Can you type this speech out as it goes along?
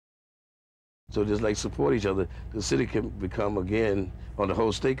So just like support each other, the city can become again, or the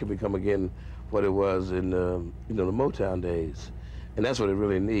whole state can become again what it was in the Motown days. And that's what it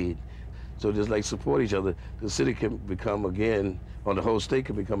really needs. So just like support each other, the city can become again, or the whole state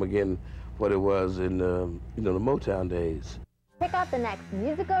can become again what it was in the Motown days. Check out the next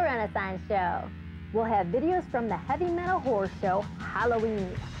Musical Renaissance show. We'll have videos from the heavy metal horror show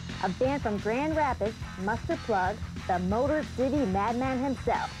Halloween. A band from Grand Rapids, Mustard Plug, the Motor City Madman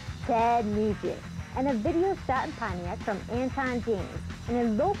himself, Ted Nugent, and a video shot in Pontiac from Anton James, and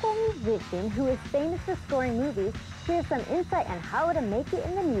a local musician who is famous for scoring movies shares some insight on how to make it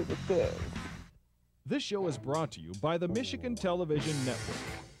in the music biz. This show is brought to you by the Michigan Television Network.